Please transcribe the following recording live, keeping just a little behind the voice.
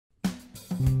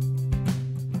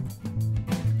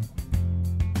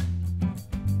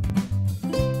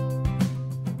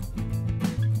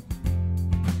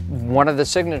one of the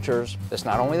signatures, it's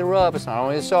not only the rub, it's not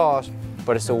only the sauce,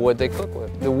 but it's the wood they cook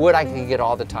with. The wood I could get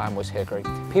all the time was hickory.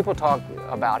 People talk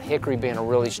about hickory being a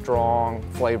really strong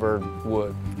flavored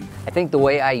wood. I think the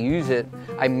way I use it,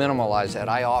 I minimalize that.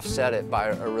 I offset it by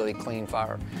a really clean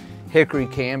fire. Hickory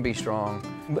can be strong.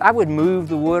 I would move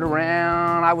the wood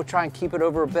around. I would try and keep it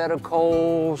over a bed of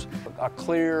coals. A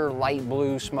clear light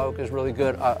blue smoke is really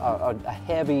good. A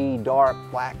heavy, dark,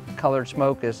 black colored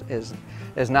smoke is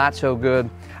not so good.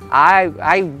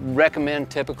 I recommend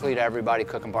typically to everybody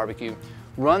cooking barbecue,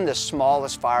 run the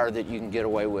smallest fire that you can get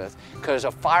away with, because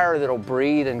a fire that'll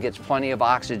breathe and gets plenty of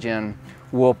oxygen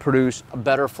will produce a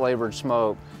better flavored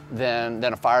smoke than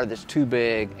a fire that's too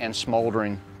big and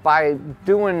smoldering. By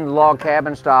doing log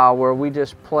cabin style, where we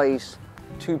just place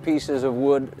 2 pieces of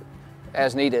wood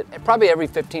as needed, probably every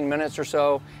 15 minutes or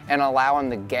so, and allowing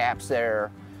the gaps there,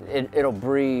 it'll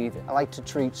breathe. I like to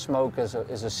treat smoke as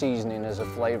a seasoning, as a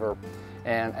flavor,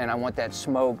 and I want that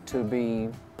smoke to be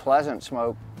pleasant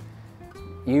smoke.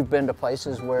 You've been to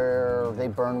places where they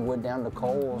burn wood down to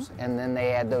coals, and then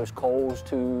they add those coals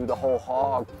to the whole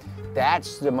hog.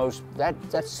 That's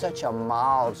such a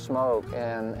mild smoke,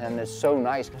 and it's so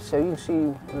nice. So you can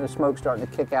see the smoke starting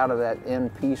to kick out of that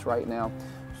end piece right now.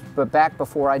 But back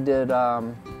before I did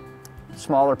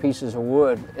smaller pieces of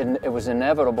wood, it was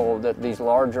inevitable that these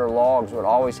larger logs would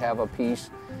always have a piece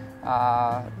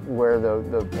where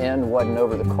the end wasn't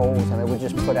over the coals, and it would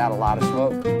just put out a lot of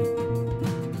smoke.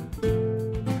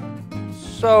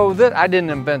 So I didn't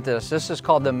invent this. This is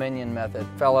called the Minion method.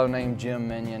 A fellow named Jim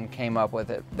Minion came up with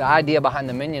it. The idea behind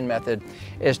the Minion method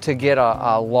is to get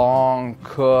a long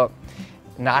cook,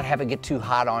 not have it get too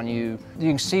hot on you. You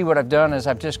can see what I've done is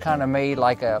I've just kind of made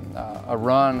like a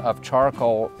run of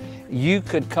charcoal. You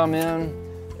could come in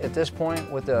at this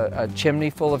point with a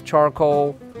chimney full of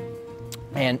charcoal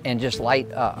and just light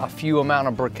a few amount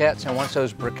of briquettes, and once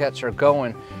those briquettes are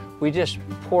going, we just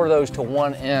pour those to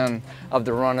one end of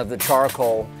the run of the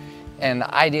charcoal. And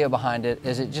the idea behind it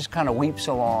is it just kind of weeps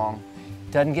along,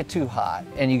 doesn't get too hot,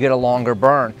 and you get a longer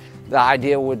burn. The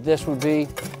idea with this would be,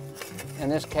 in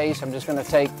this case, I'm just gonna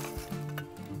take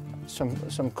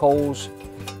some coals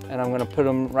and I'm gonna put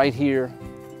them right here,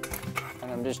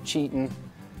 and I'm just cheating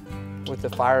with the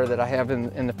fire that I have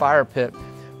in the fire pit.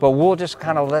 But we'll just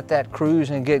kind of let that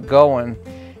cruise and get going,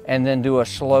 and then do a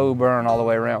slow burn all the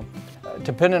way around.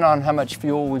 Depending on how much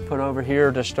fuel we put over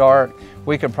here to start,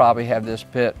 we could probably have this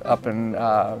pit up and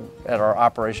at our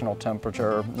operational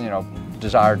temperature,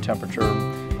 desired temperature,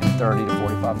 in 30 to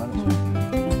 45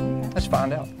 minutes. Let's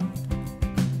find out.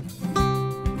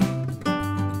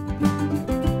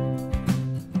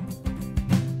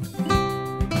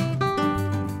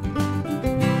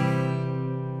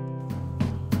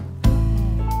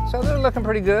 So they're looking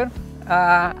pretty good.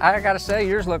 I gotta say,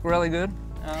 yours look really good.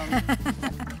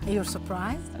 You're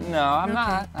surprised? No, I'm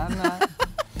not. I'm not.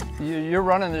 You're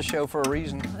running this show for a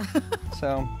reason.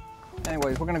 So,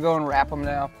 anyways, we're gonna go and wrap them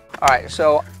now. All right,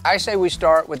 so I say we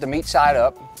start with the meat side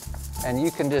up, and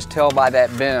you can just tell by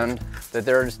that bend that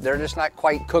they're just not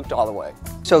quite cooked all the way.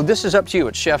 So this is up to you,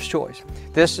 it's chef's choice.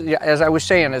 This, as I was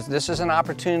saying, this is an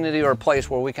opportunity or a place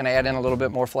where we can add in a little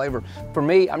bit more flavor. For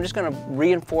me, I'm just gonna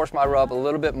reinforce my rub a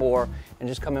little bit more and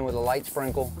just come in with a light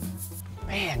sprinkle.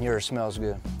 Man, yours smells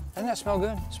good. Doesn't that smell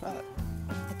good? Smell it.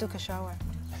 I took a shower.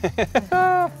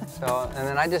 So, and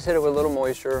then I just hit it with a little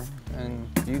moisture, and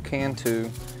you can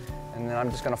too. And then I'm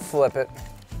just gonna flip it,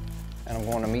 and I'm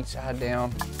going to meat side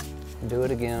down, and do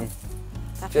it again.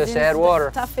 Tuffy just add water.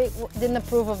 Tuffy didn't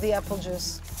approve of the apple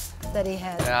juice that he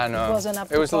had. Yeah, I know. It wasn't up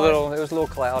to it was a little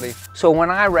cloudy. So when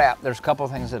I wrap, there's a couple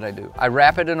of things that I do. I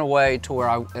wrap it in a way to where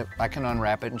I can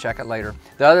unwrap it and check it later.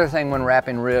 The other thing when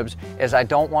wrapping ribs is I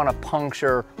don't want to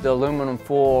puncture the aluminum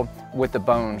foil with the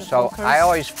bones. So I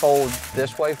always fold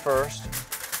this way first,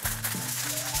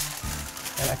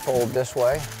 and I fold this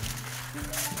way,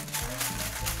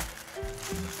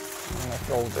 and I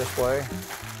fold this way.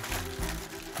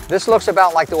 This looks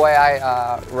about like the way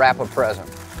I wrap a present.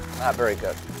 Not very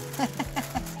good.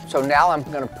 So now I'm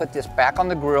gonna put this back on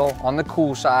the grill, on the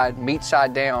cool side, meat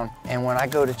side down, and when I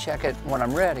go to check it when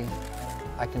I'm ready,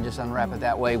 I can just unwrap it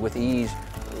that way with ease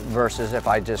versus if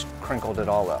I just crinkled it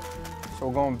all up. So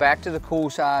we're going back to the cool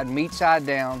side, meat side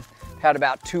down. Had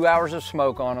about 2 hours of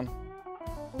smoke on them.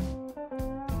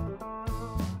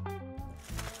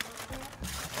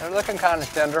 They're looking kind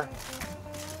of tender.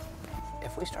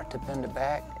 If we start to bend it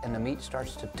back and the meat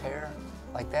starts to tear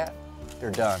like that, they're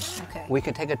done. Okay. We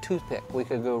could take a toothpick, we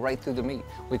could go right through the meat.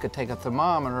 We could take a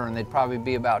thermometer and they'd probably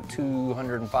be about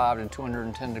 205 to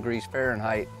 210 degrees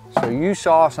Fahrenheit. So you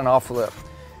sauce and I'll flip.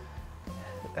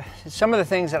 Some of the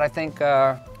things that I think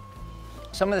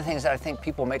Some of the things that I think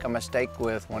people make a mistake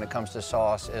with when it comes to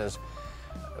sauce is,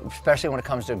 especially when it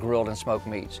comes to grilled and smoked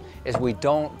meats, is we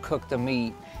don't cook the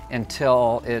meat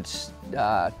until it's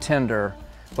tender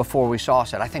before we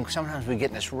sauce it. I think sometimes we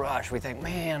get in this rush. We think,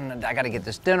 man, I gotta get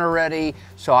this dinner ready,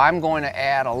 so I'm going to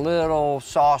add a little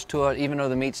sauce to it even though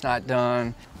the meat's not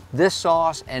done. This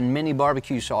sauce and many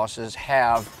barbecue sauces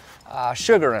have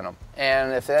sugar in them.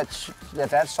 And if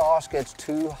that sauce gets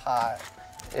too hot,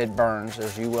 it burns,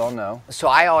 as you well know. So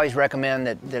I always recommend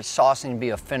that saucing be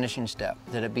a finishing step,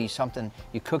 that it be something,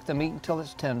 you cook the meat until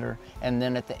it's tender, and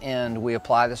then at the end we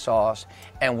apply the sauce,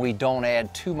 and we don't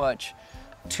add too much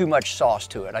sauce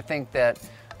to it. I think that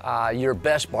your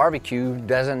best barbecue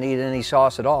doesn't need any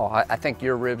sauce at all. I think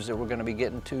your ribs that we're gonna be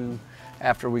getting to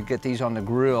after we get these on the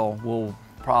grill will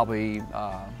probably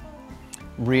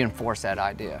reinforce that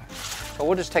idea. So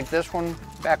we'll just take this one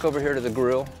back over here to the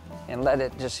grill and let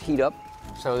it just heat up.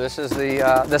 So this is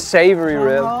the savory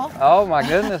rib. Oh my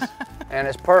goodness. And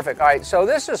it's perfect. All right, so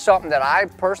this is something that I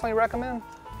personally recommend.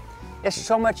 It's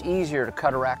so much easier to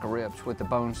cut a rack of ribs with the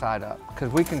bone side up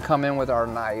because we can come in with our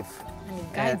knife. And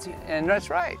it guides you. And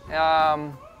that's right. I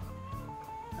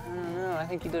don't know, I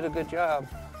think you did a good job.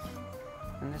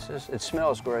 And it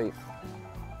smells great.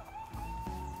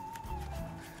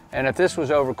 And if this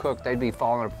was overcooked, they'd be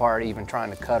falling apart even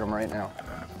trying to cut them right now.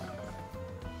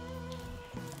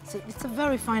 It's a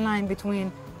very fine line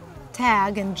between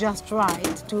tag and just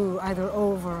right to either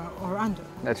over or under.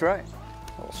 That's right.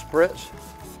 A little spritz.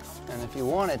 And if you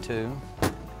wanted to,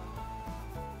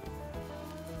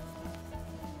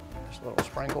 just a little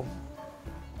sprinkle.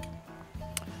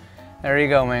 There you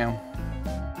go, ma'am.